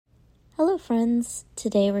Hello friends,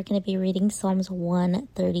 today we're going to be reading Psalms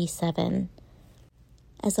 137.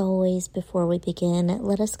 As always, before we begin,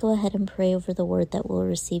 let us go ahead and pray over the word that we'll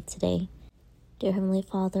receive today. Dear Heavenly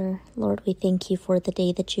Father, Lord, we thank you for the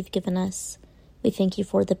day that you've given us. We thank you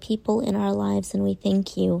for the people in our lives, and we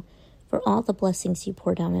thank you for all the blessings you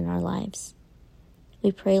pour down in our lives.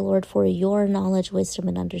 We pray, Lord, for your knowledge, wisdom,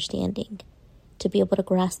 and understanding, to be able to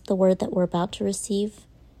grasp the word that we're about to receive,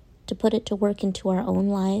 to put it to work into our own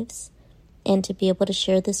lives, and to be able to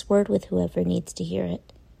share this word with whoever needs to hear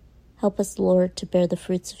it. Help us, Lord, to bear the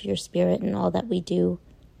fruits of your Spirit in all that we do,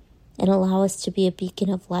 and allow us to be a beacon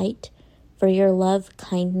of light for your love,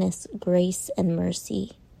 kindness, grace, and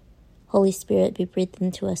mercy. Holy Spirit, be breathed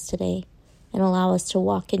into us today, and allow us to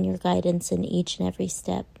walk in your guidance in each and every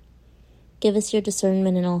step. Give us your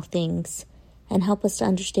discernment in all things, and help us to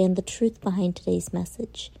understand the truth behind today's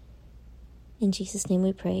message. In Jesus' name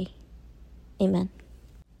we pray. Amen.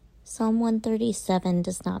 Psalm 137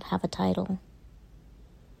 does not have a title.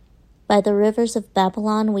 By the rivers of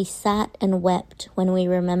Babylon we sat and wept when we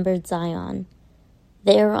remembered Zion.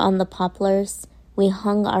 There on the poplars we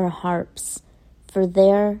hung our harps, for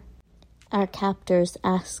there our captors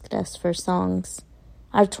asked us for songs.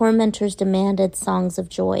 Our tormentors demanded songs of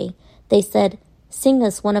joy. They said, "Sing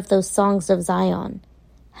us one of those songs of Zion."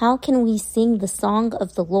 How can we sing the song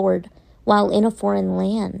of the Lord while in a foreign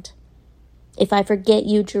land? If I forget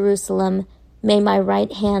you, Jerusalem, may my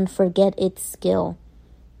right hand forget its skill.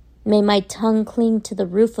 May my tongue cling to the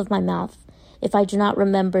roof of my mouth if I do not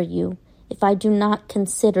remember you, if I do not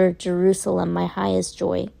consider Jerusalem my highest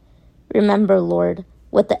joy. Remember, Lord,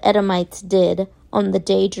 what the Edomites did on the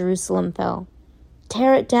day Jerusalem fell.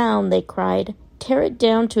 Tear it down, they cried. Tear it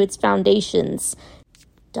down to its foundations.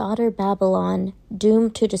 Daughter Babylon,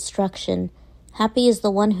 doomed to destruction, happy is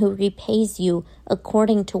the one who repays you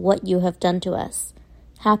according to what you have done to us.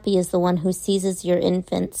 Happy is the one who seizes your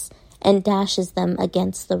infants and dashes them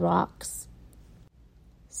against the rocks.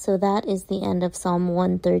 So that is the end of Psalm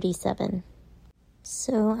 137.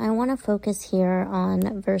 So I want to focus here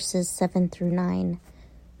on verses 7 through 9.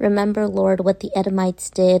 Remember, Lord, what the Edomites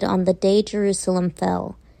did on the day Jerusalem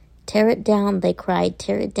fell. Tear it down, they cried,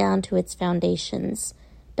 tear it down to its foundations.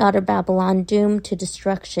 Daughter Babylon, doomed to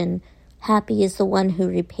destruction, happy is the one who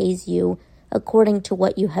repays you according to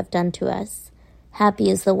what you have done to us.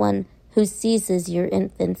 Happy is the one who seizes your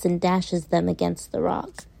infants and dashes them against the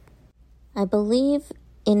rock. I believe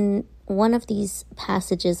in one of these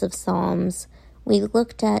passages of Psalms, we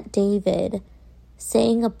looked at David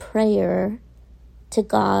saying a prayer to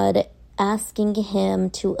God, asking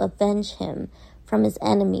him to avenge him from his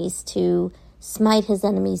enemies, to smite his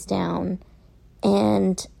enemies down.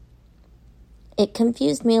 And it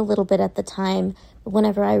confused me a little bit at the time, but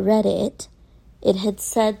whenever I read it, it had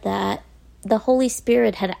said that the Holy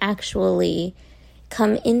Spirit had actually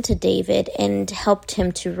come into David and helped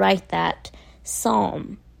him to write that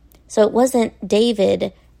psalm. So it wasn't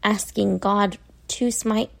David asking God to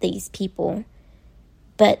smite these people,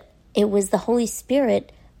 but it was the Holy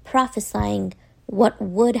Spirit prophesying what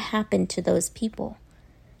would happen to those people.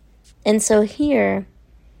 And so here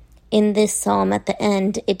in this psalm at the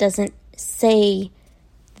end, it doesn't say,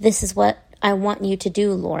 "This is what I want you to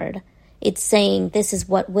do, Lord." It's saying this is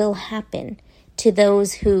what will happen to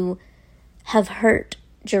those who have hurt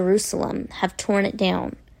Jerusalem, have torn it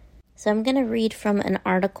down. So I'm going to read from an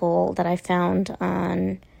article that I found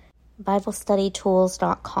on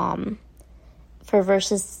BibleStudyTools.com for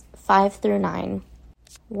verses 5 through 9.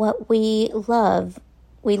 What we love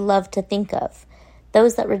to think of.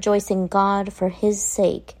 Those that rejoice in God for his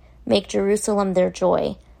sake make Jerusalem their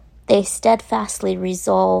joy. They steadfastly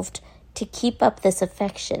resolved to keep up this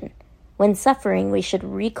affection. When suffering, we should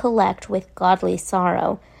recollect with godly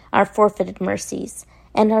sorrow our forfeited mercies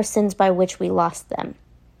and our sins by which we lost them.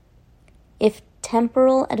 If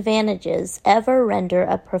temporal advantages ever render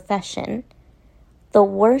a profession, the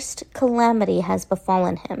worst calamity has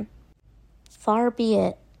befallen him. Far be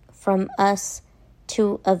it from us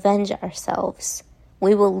to avenge ourselves.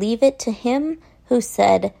 We will leave it to him who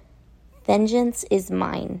said, "Vengeance is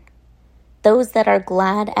mine." Those that are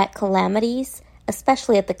glad at calamities,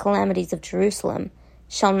 especially at the calamities of Jerusalem,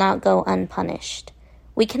 shall not go unpunished.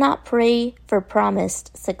 We cannot pray for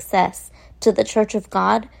promised success to the church of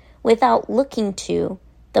God without looking to,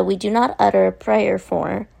 though we do not utter a prayer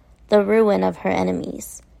for, the ruin of her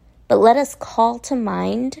enemies. But let us call to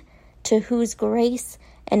mind to whose grace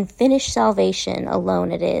and finished salvation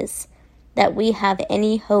alone it is, that we have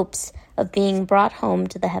any hopes of being brought home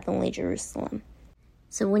to the heavenly Jerusalem.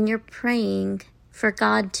 So when you're praying for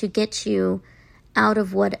God to get you out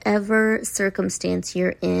of whatever circumstance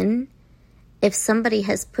you're in, If somebody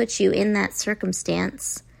has put you in that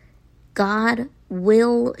circumstance, God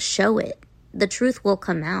will show it. The truth will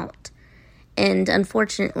come out. And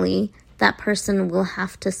unfortunately, that person will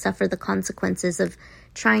have to suffer the consequences of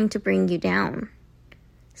trying to bring you down.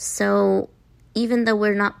 So even though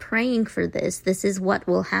we're not praying for this, this is what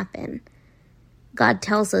will happen. God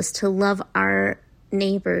tells us to love our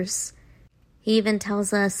neighbors. He even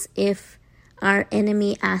tells us if our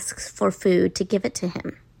enemy asks for food, to give it to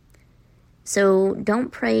him. So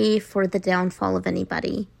don't pray for the downfall of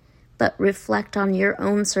anybody, but reflect on your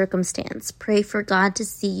own circumstance. Pray for God to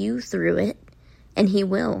see you through it, and He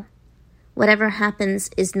will. Whatever happens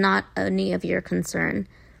is not any of your concern.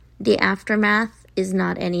 The aftermath is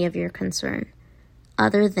not any of your concern,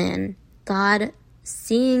 other than God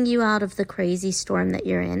seeing you out of the crazy storm that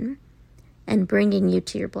you're in and bringing you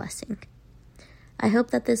to your blessing. I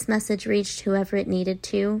hope that this message reached whoever it needed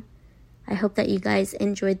to. I hope that you guys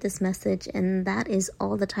enjoyed this message, and that is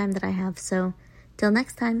all the time that I have. So, till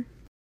next time.